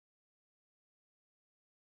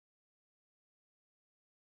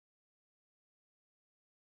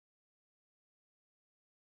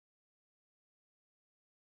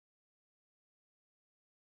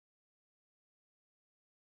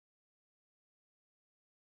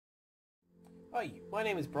Hi, my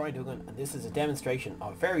name is Brian Duggan and this is a demonstration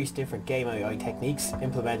of various different game AI techniques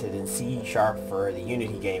implemented in C# for the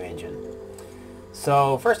Unity game engine.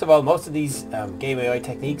 So first of all, most of these game AI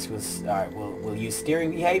techniques will use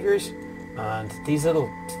steering behaviors, and these little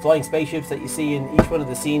flying spaceships that you see in each one of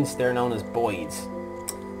the scenes, they're known as boids.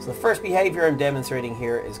 So the first behavior I'm demonstrating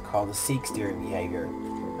here is called the seek steering behavior.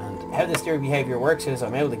 And how the steering behavior works is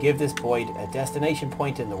I'm able to give this boid a destination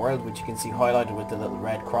point in the world, which you can see highlighted with the little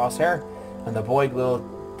red crosshair. And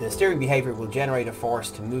the steering behavior will generate a force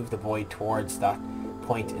to move the boid towards that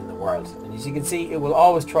point in the world. And as you can see, it will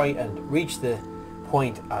always try and reach the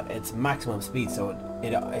point at its maximum speed, so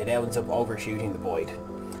it ends up overshooting the boid.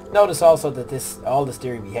 Notice also that all the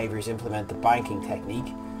steering behaviors implement the banking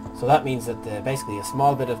technique. So that means that basically a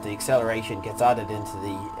small bit of the acceleration gets added into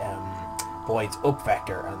the boid's up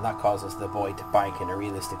vector, and that causes the boid to bank in a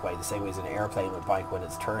realistic way, the same way as an airplane would bank when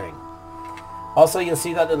it's turning. Also, you'll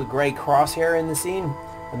see that little grey crosshair in the scene,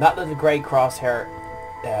 and that little grey crosshair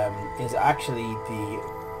is actually the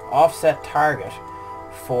offset target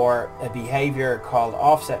for a behaviour called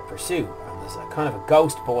offset pursue. And there's a kind of a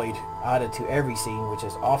ghost boid added to every scene, which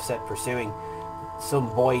is offset pursuing some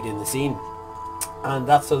boid in the scene. And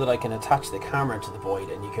that's so that I can attach the camera to the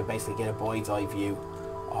boid, and you can basically get a boid's eye view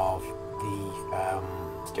of the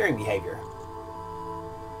steering behaviour.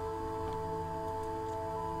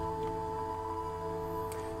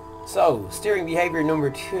 So, steering behavior number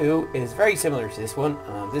 2 is very similar to this one.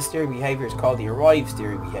 This steering behavior is called the arrive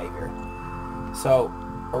steering behavior. So,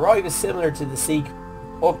 arrive is similar to the seek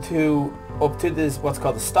up to this what's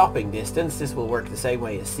called the stopping distance. This will work the same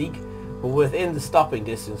way as seek, but within the stopping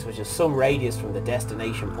distance, which is some radius from the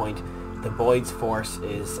destination point, the boid's force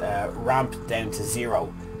is ramped down to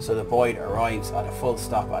 0. So the boid arrives at a full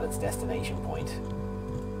stop at its destination point.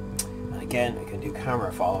 Again, I can do camera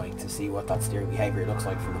following to see what that steering behavior looks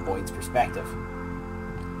like from the boid's perspective.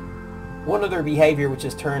 One other behavior which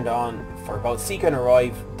is turned on for both seek and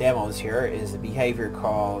arrive demos here is a behavior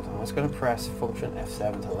called, I'm just going to press function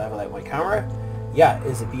F7 to level out my camera. Yeah,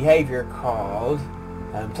 is a behavior called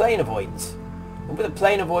plane avoidance. And with a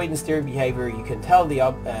plane avoidance steering behavior, you can tell the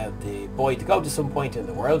boid to go to some point in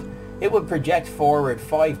the world. It will project forward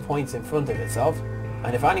 5 points in front of itself.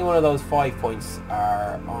 And if any one of those 5 points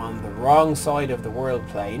are on the wrong side of the world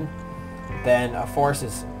plane, then a force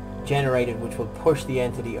is generated which will push the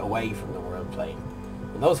entity away from the world plane.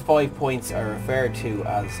 And those 5 points are referred to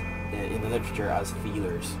as, in the literature, as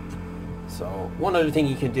feelers. So one other thing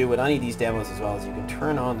you can do with any of these demos as well is you can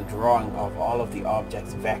turn on the drawing of all of the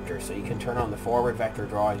object's vectors. So you can turn on the forward vector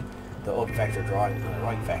drawing, the up vector drawing, and the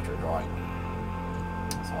right vector drawing.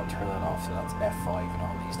 So I'll turn that off, so that's F5 in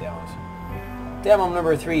all these demos. Demo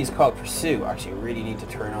number 3 is called Pursue. Actually, I really need to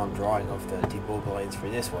turn on drawing of the debug lines for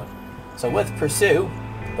this one. So with Pursue,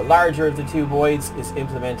 the larger of the two boids is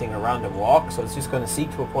implementing a random walk, so it's just going to seek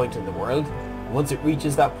to a point in the world. Once it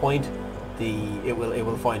reaches that point, it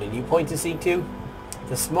will find a new point to seek to.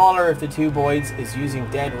 The smaller of the two boids is using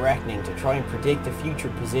dead reckoning to try and predict the future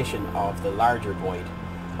position of the larger boid.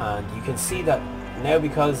 And you can see that now,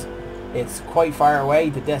 because it's quite far away,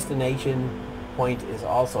 the destination point is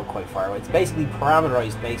also quite far away. It's basically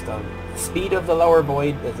parameterized based on the speed of the lower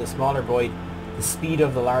boid, the smaller boid, the speed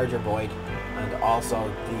of the larger boid, and also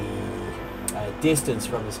the distance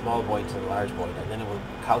from the small boid to the large boid, and then it will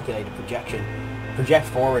calculate a project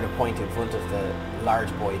forward a point in front of the large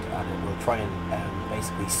boid, and it will try and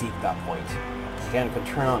basically seek that point. Again, you can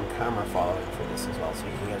turn on camera following for this as well, so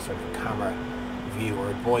you can get a sort of camera view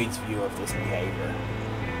or a boid's view of this behavior.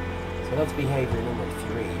 So that's behavior number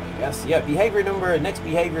 3, I guess. Yeah, next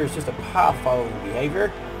behavior is just a path following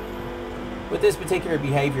behavior. With this particular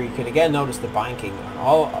behavior, you can again notice the banking, and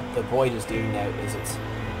all the boid is doing now is it's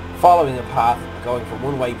following a path going from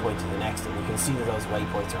one waypoint to the next, and you can see that those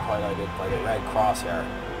waypoints are highlighted by the red crosshair.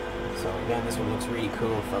 So again, this one looks really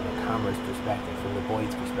cool from the camera's perspective, from the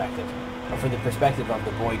boid's perspective, or from the perspective of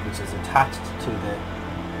the boid which is attached to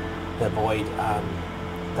the boid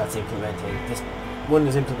that's implementing this. One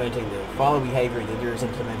is implementing the follow behavior, the other is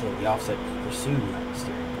implementing the offset pursue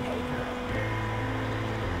steering behavior.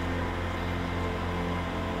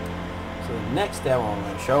 So the next demo I'm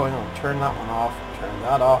going to show, and I'll turn that one off, turn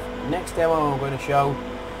that off. The next demo I'm going to show,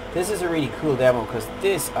 this is a really cool demo because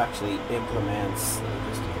this actually implements,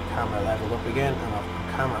 just get the camera leveled up again, and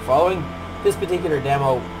I'll camera following. This particular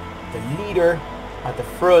demo, the leader at the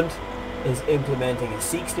front is implementing a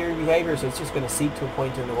seek steering behavior, so it's just going to seek to a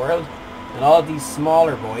point in the world. And all of these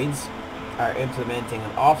smaller boids are implementing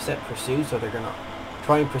an offset pursue, so they're going to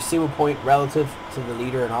try and pursue a point relative to the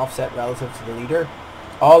leader and offset relative to the leader.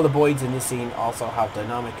 All the voids in this scene also have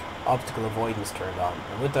dynamic obstacle avoidance turned on,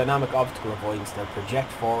 and with dynamic obstacle avoidance they'll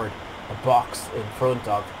project forward a box in front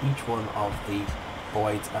of each one of the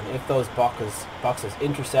voids, and if those boxes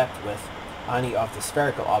intersect with any of the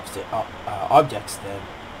spherical objects, then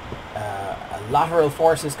a lateral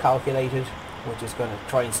force is calculated, which is going to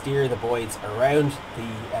try and steer the voids around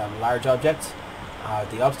the large objects,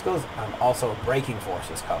 the obstacles, and also a braking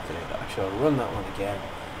force is calculated. Actually, I'll run that one again.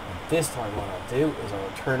 This time what I'll do is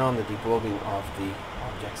I'll turn on the debugging of the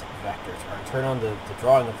objects vectors, or I'll turn on the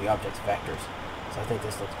drawing of the objects vectors. So I think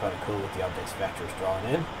this looks kind of cool with the objects vectors drawn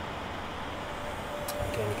in.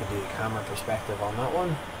 Again, you can do the camera perspective on that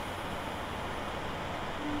one.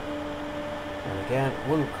 And again,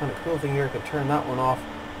 one kind of cool thing here, I can turn that one off,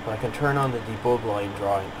 but I can turn on the debug line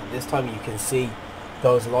drawing, and this time you can see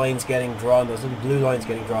those lines getting drawn, those little blue lines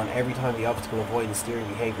getting drawn every time the obstacle avoidance steering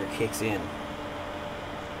behavior kicks in.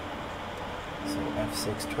 So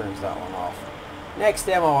F6 turns that one off. Next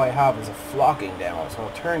demo I have is a flocking demo. So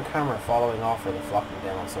I'll turn camera following off for the flocking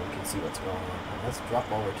demo so we can see what's going on. And let's drop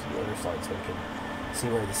over to the other side so we can see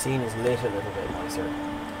where the scene is lit a little bit nicer.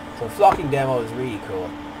 So flocking demo is really cool.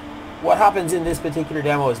 What happens in this particular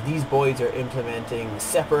demo is these voids are implementing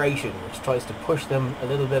separation, which tries to push them a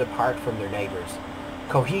little bit apart from their neighbours.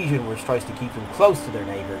 Cohesion, which tries to keep them close to their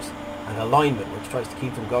neighbours. And alignment, which tries to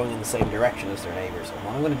keep them going in the same direction as their neighbours. And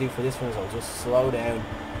what I'm going to do for this one is I'll just slow down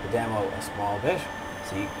the demo a small bit.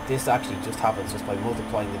 See, this actually just happens just by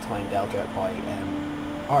multiplying the time delta by,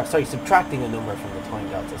 subtracting a number from the time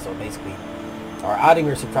delta. So basically, or adding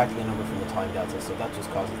or subtracting a number from the time delta. So that just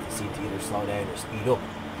causes the scene to either slow down or speed up.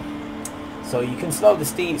 So you can slow the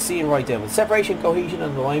scene right down. With separation, cohesion,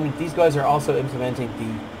 and alignment, these guys are also implementing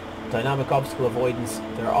the dynamic obstacle avoidance.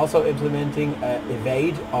 They're also implementing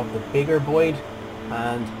evade of the bigger void,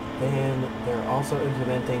 and then they're also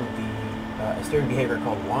implementing the steering behavior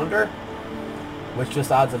called wander, which just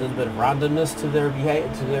adds a little bit of randomness to their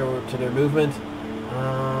to their movement.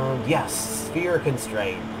 Yes, sphere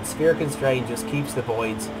constrain. And sphere constrain just keeps the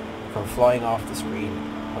voids from flying off the screen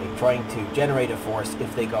by trying to generate a force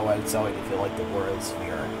if they go outside, if you like, the world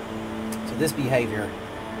sphere. So this behavior,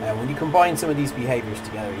 when you combine some of these behaviors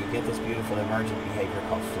together, you get this beautiful emergent behavior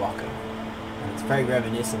called flocking. And it's very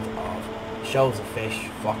reminiscent of shoals of fish,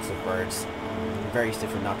 flocks of birds, and various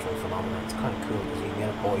different natural phenomena. It's kind of cool because you can get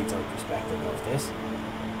a boyd's eye perspective of this.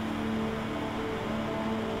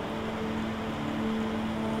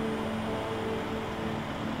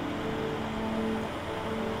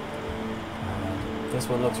 And this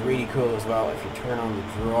one looks really cool as well if you turn on the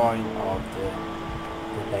drawing of the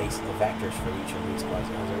base, the vectors for each of these guys.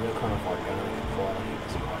 It has a real kind of organic quality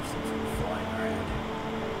as you watch them sort of flying around.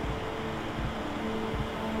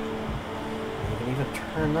 And you can even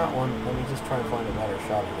turn that one. Let me just try and find a better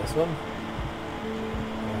shot of this one.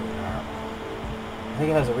 There we are. I think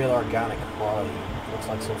it has a real organic quality. It looks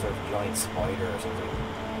like some sort of giant spider or something.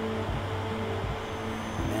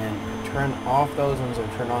 And then turn off those ones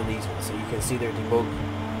and turn on these ones so you can see their debug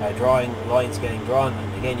drawing lines getting drawn,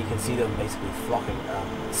 and again you can see them basically flocking,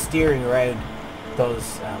 steering around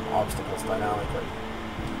those obstacles dynamically.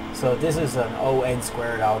 So this is an ON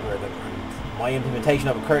squared algorithm, and my implementation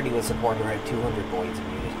of it currently will support around 200 voids in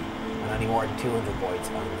Unity, and any more than 200 voids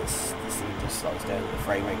and the scene just slows down and the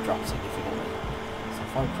frame rate drops significantly. So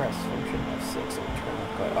if I press function F6 and turn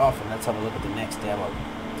that guy off, and let's have a look at the next demo.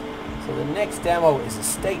 So the next demo is a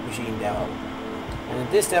state machine demo. And in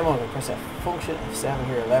this demo, I'm going to press function F7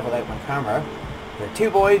 here to level out my camera. There are two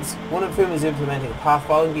voids, one of whom is implementing a path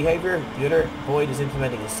following behavior, the other void is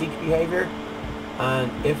implementing a seek behavior. And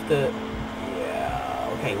if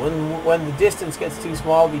when the distance gets too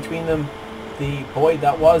small between them, the void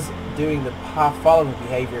that was doing the path following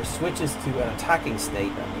behavior switches to an attacking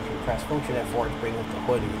state, and you can press function F4 to bring up the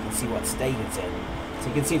hood and you can see what state it's in. So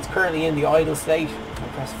you can see it's currently in the idle state. I'll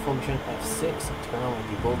press function F6 and turn on my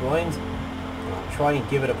debug lines. I'll try and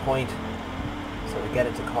give it a point so to get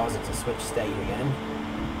it to cause it to switch state again.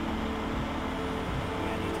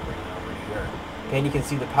 I need to bring it over here. Again, you can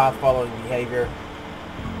see the path following behavior.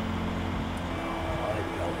 There we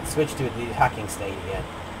go. It switched to the attacking state again.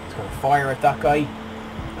 It's going to fire at that guy,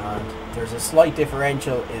 and there's a slight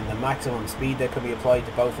differential in the maximum speed that can be applied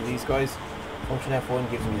to both of these guys. Function F1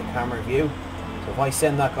 gives me the camera view. So if I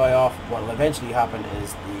send that guy off, what will eventually happen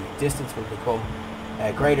is the distance will become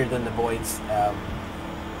greater than the void's,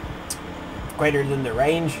 greater than the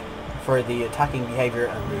range for the attacking behavior,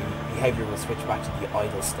 and the behavior will switch back to the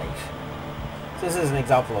idle state. So this is an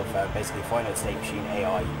example of basically finite state machine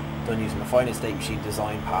AI done using the finite state machine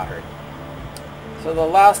design pattern. So the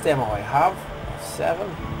last demo I have,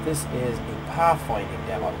 F7, this is a pathfinding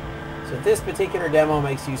demo. So this particular demo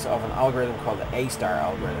makes use of an algorithm called the A-star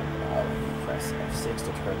algorithm. I'll press F6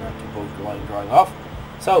 to turn that debug line drawing off.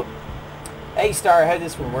 So A-star, how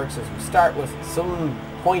this one works is we start with some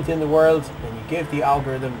point in the world and you give the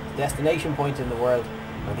algorithm the destination point in the world,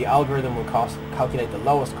 and the algorithm will calculate the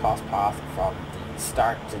lowest cost path from the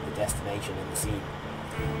start to the destination in the scene.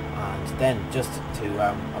 And then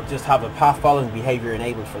I'll just have a path following behavior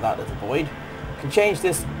enabled for that little void. You can change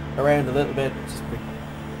this around a little bit. Just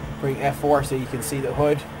bring F4 so you can see the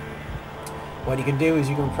HUD. What you can do is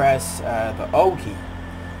you can press the O key.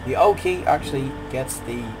 The O key actually gets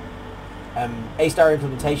the A-star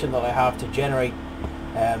implementation that I have to generate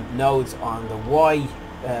nodes on the Y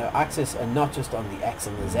axis and not just on the X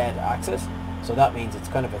and the Z axis. So that means it's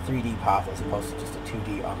kind of a 3D path as opposed to just a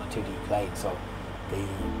 2D on a 2D plane. So the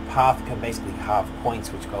path can basically have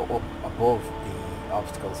points which go up above the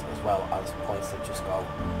obstacles as well as points that just go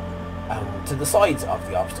to the sides of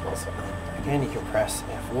the obstacles. And again, you can press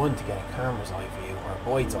F1 to get a camera's eye view or a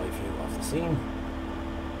bird's eye view of the scene.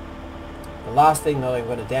 The last thing that I'm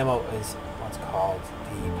going to demo is what's called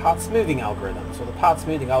the path smoothing algorithm. So the path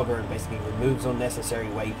smoothing algorithm basically removes unnecessary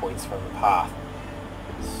waypoints from the path.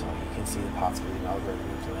 So you can see the path smoothing algorithm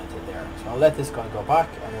implemented there. So I'll let this guy go back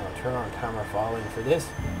and then I'll turn on camera following for this.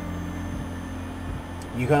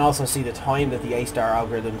 You can also see the time that the A-star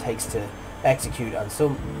algorithm takes to execute and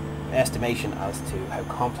some estimation as to how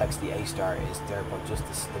complex the A-star is there, but just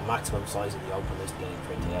the maximum size of the open list getting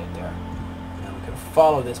printed out there. And we can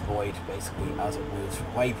follow this void basically as it moves from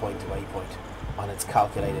waypoint to waypoint on its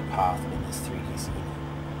calculated path in this 3D scene.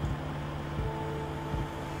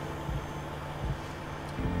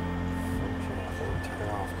 Turn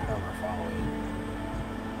off camera following.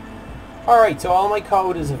 Alright, so all my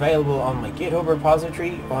code is available on my GitHub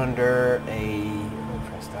repository under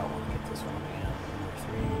press that one, get this one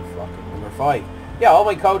again, number 5. Yeah, all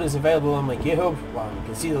my code is available on my GitHub. You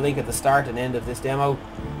can see the link at the start and end of this demo.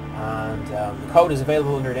 And the code is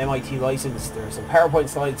available under an MIT license. There are some PowerPoint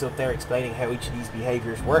slides up there explaining how each of these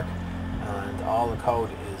behaviors work. And all the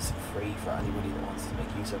code is free for anybody that wants to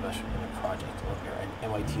make use of it in a project under an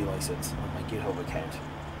MIT license on my GitHub account.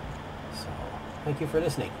 So, thank you for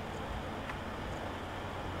listening.